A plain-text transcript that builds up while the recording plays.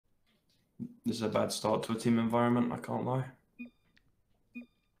This is a bad start to a team environment, I can't lie.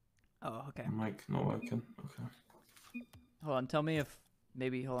 Oh, okay. Mic not working. Okay. Hold on, tell me if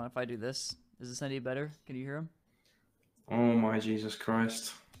maybe hold on if I do this. Is this any better? Can you hear him? Oh my Jesus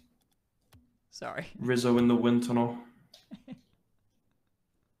Christ. Sorry. Rizzo in the wind tunnel.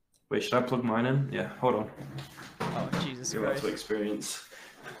 Wait, should I plug mine in? Yeah, hold on. Oh Jesus You're about Christ. to experience.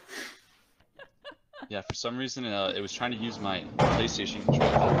 Yeah, for some reason it was trying to use my PlayStation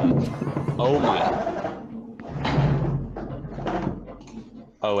controller. Oh my.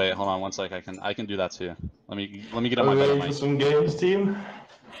 Oh wait, hold on one sec. I can do that too. Let me get on my better mic. For some games, team?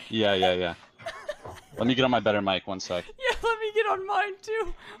 Yeah. Let me get on my better mic. One sec. Yeah, let me get on mine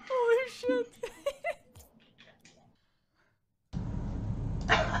too. Holy shit.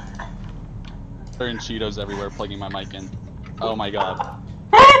 Throwing Cheetos everywhere, plugging my mic in. Oh my god.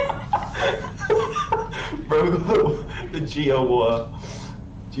 Bro, the Geo water.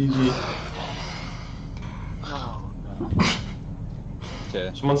 GG. Oh no.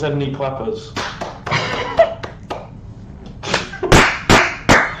 Okay. Someone said knee clappers.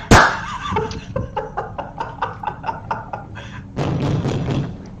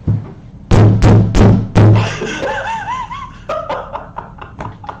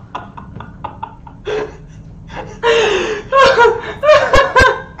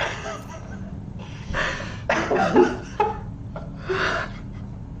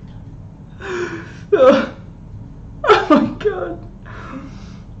 Oh my god.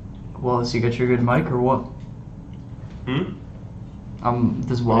 Wallace, you got your good mic or what?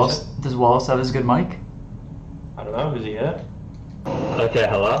 Does Wallace have his good mic? I don't know, is he here? Okay,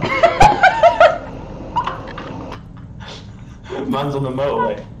 hello? Man's on the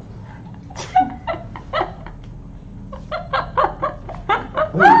motorway.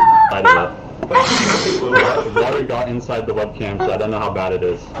 I don't know. Water got inside the webcam, so I don't know how bad it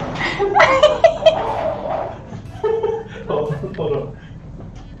is. Hold on.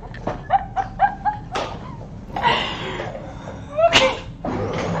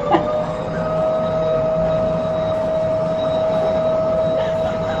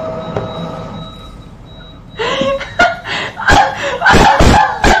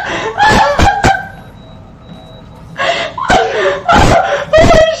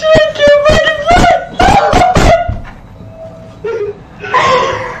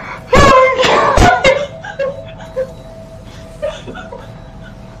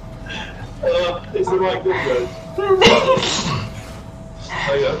 Is the mic good, guys?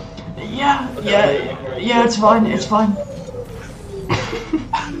 Oh yeah? Yeah, it's fine, it's fine.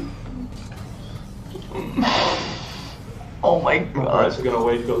 Oh my god. Alright, so we're gonna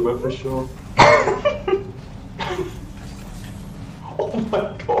wake up, for sure. Oh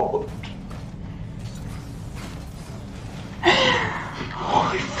my god.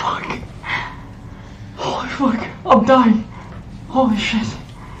 Holy fuck. Holy fuck. I'm dying. Holy shit.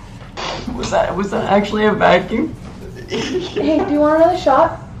 Was that actually a vacuum? Hey, do you want another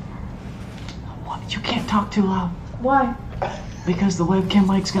shot? What? You can't talk too loud. Why? Because the webcam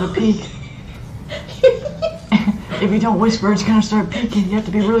mic's gonna peak. If you don't whisper, it's gonna start peaking. You have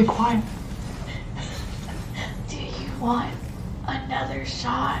to be really quiet. Do you want another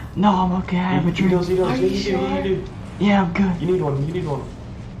shot? No, I'm okay. I have a drink. He does. Are you sure? You do. Yeah, I'm good. You need one.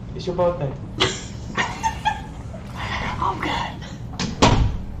 It's your birthday. I'm good.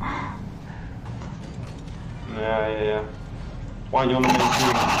 Yeah. Why aren't you on the main team?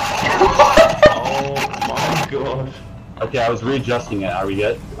 Oh my god. Okay, I was readjusting it. Are we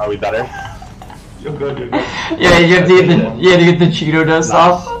good? Are we better? You're good. Yeah, you have to get the Cheeto dust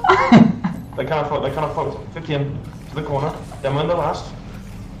off. They kind of fucked 50 in to the corner. Then we're in the last.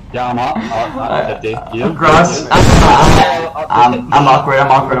 Yeah, I'm up. 50. You? Gross. I'm awkward.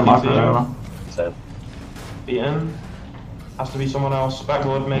 I don't know. So, Beaten. Has to be someone else.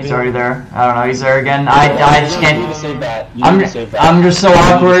 Backboard maybe. He's already there. I don't know. He's there again. I just you need to can't. save that. I'm just so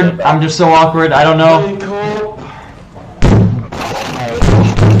awkward. I don't know.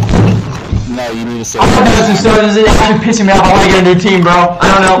 No, you need to save I'm that. This is actually pissing me off. I want to get a new team, bro. I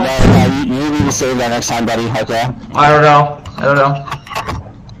don't know. No, you need to save that next time, buddy. Okay? I don't know.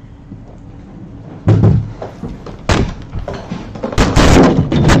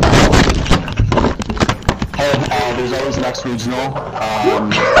 Hey, there's always next regional.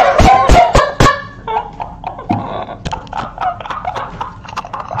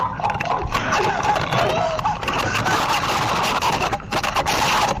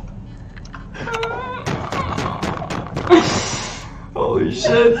 Holy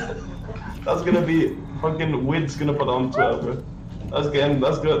shit. That's gonna be fucking Wid's gonna put on Twitter, bro. That's good.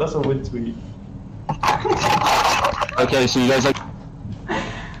 That's a Wid tweet. Okay, so you guys like.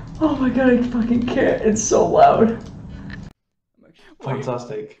 Oh my god, I fucking can't. It's so loud.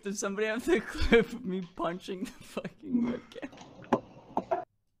 Fantastic. Does somebody have the clip of me punching the fucking webcam?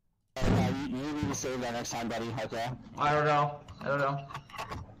 You need to save that next time, buddy, okay? I don't know. I don't know.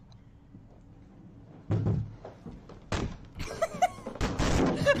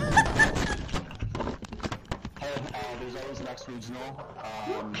 Hey, there's always the next regional.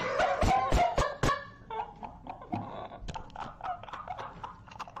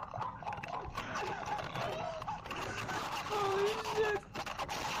 Holy shit.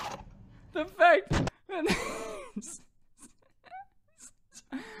 The fact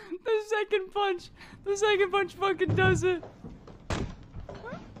the second punch fucking does it.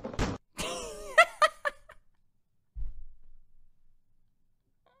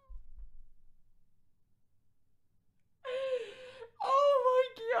 Oh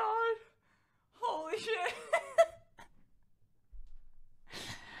my god. Holy shit.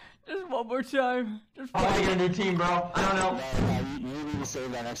 Just one more time. Just How am I gonna do team, bro? I don't know. You need to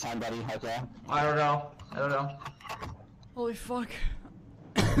save that next time, buddy, okay? I don't know. I don't know. Holy fuck.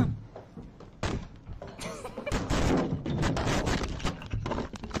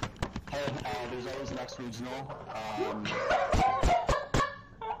 Hey, there's always the next regional.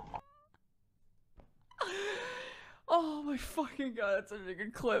 Oh my fucking god, that's such a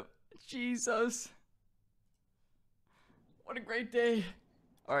good clip. Jesus. What a great day.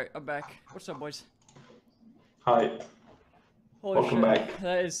 Alright, I'm back. What's up, boys? Hi. Holy Welcome shit. back.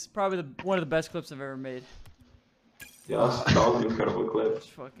 That is probably one of the best clips I've ever made. Yeah, that was an incredible clip. It's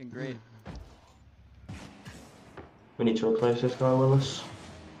fucking great. We need to replace this guy, Willis.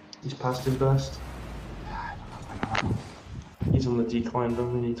 He's past his best. He's on the decline, but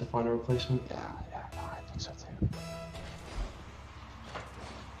we need to find a replacement. No, I think so too.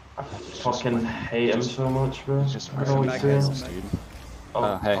 I fucking hate him so much, bro. Just I don't back, see him. guys. dude.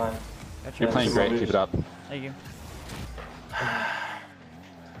 Oh, hey. fine. You're Yeah, playing some great. moves. Keep it up. Thank you.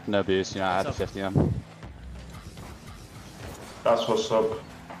 No boost. You know, I had to What's up? 50 him. That's what's up.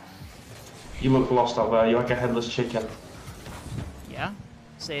 You look lost out there. You're like a headless chicken. Yeah?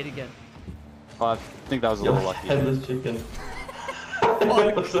 Say it again. Well, I think that was a You're little like a lucky. headless chicken.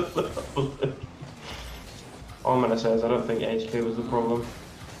 All I'm gonna say is I don't think HK was the problem.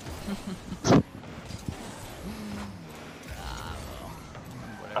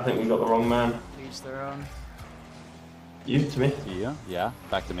 I think we got the wrong man. Each their own. You to me. To you? Yeah.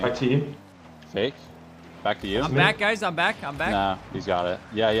 Back to me. Back to you. Fake. Back to you. I'm back, guys. I'm back. I'm back. Nah, he's got it.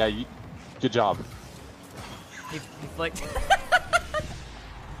 Yeah, yeah. Good job. He flicked.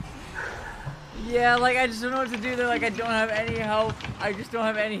 Yeah, like I just don't know what to do there. Like I don't have any help. I just don't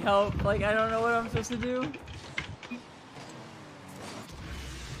have any help. Like I don't know what I'm supposed to do.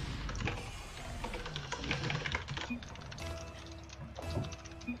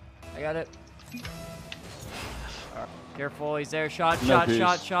 I got it. Alright, careful, he's there. Shot, No shot, boost.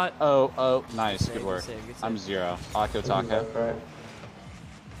 shot, shot. Oh, nice. Save, Good work. good save, good I'm save. 0. Akko Taco. Right.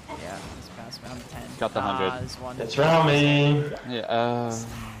 Yeah, he's past me. I'm 10. Got the 100. This one. It's around me. Yeah.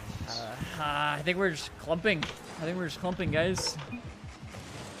 I think we're just clumping. I think we're just clumping, guys.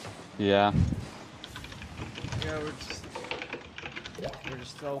 Yeah. Yeah, we're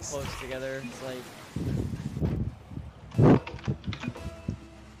just so close together. It's like.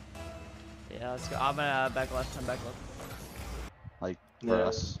 Yeah, let's go. I'm gonna back left. I'm back left. Like for Yeah.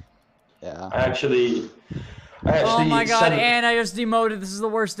 us. Yeah. I actually Oh my god, sent- and I just demoted. This is the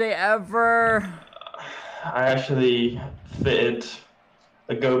worst day ever. I actually fitted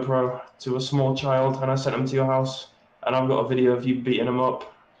a GoPro to a small child and I sent him to your house. And I've got a video of you beating him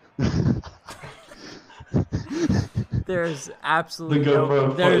up. There's The absolutely GoPro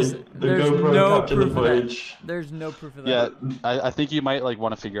no. There's footage. The there's GoPro no captured proof the of that. footage. There's no proof of Yeah, that. I think you might like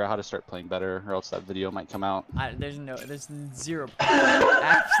want to figure out how to start playing better, or else that video might come out. There's zero proof.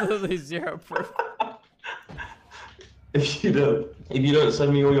 Absolutely zero proof. If you don't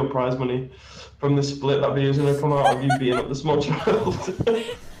send me all your prize money from the split, that video's gonna come out of you beating up the small child.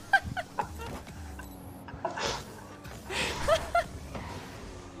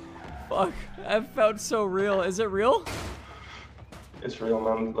 Fuck, that felt so real. Is it real? It's real,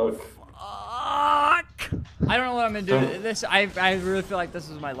 man. Look. Fuck. I don't know what I'm gonna do. This, I really feel like this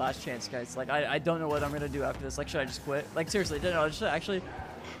is my last chance, guys. Like, I don't know what I'm gonna do after this. Like, should I just quit? Like, seriously, no, just actually,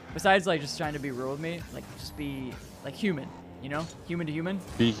 besides, like, just trying to be real with me, like, just be, like, human, you know? Human to human.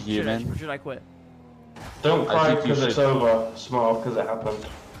 Be human. Should I quit? Don't I cry think you because it's should. over. Smile because it happened.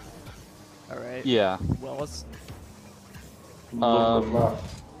 Alright. Yeah. Well, let's...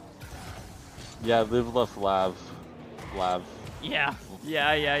 Laugh. Yeah. Live, love, lav. Yeah.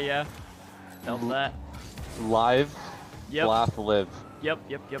 Felt that. Live. Yep. Laugh, live. Yep.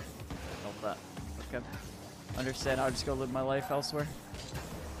 Felt that. Okay. Understand. I'll just go live my life elsewhere.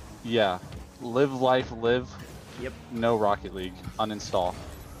 Yeah. Live life, live. Yep. No Rocket League. Uninstall.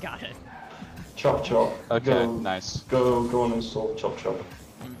 Got it. Chop chop. Okay, nice. Go on and install chop chop.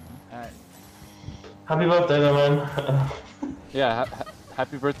 Alright. Happy birthday, though, man. Yeah,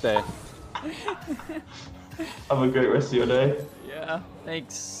 happy birthday. Have a great rest of your day. Yeah.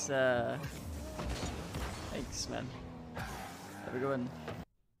 Thanks, thanks, man. Have a good one.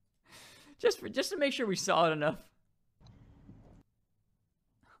 Just to make sure we saw it enough.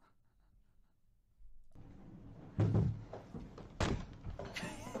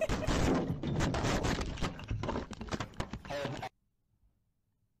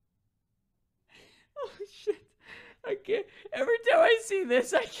 Oh shit. I can't. Every time I see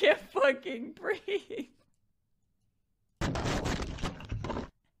this, I can't fucking breathe.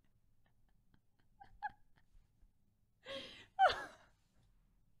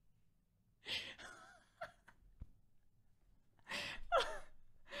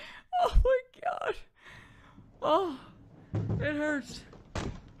 Oh my god. Oh, it hurts.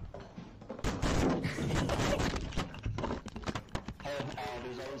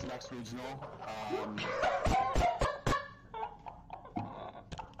 There's always next regional.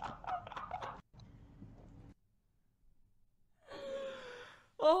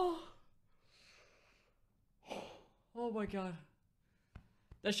 Oh. Oh my god.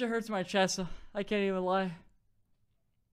 That shit hurts my chest. I can't even lie.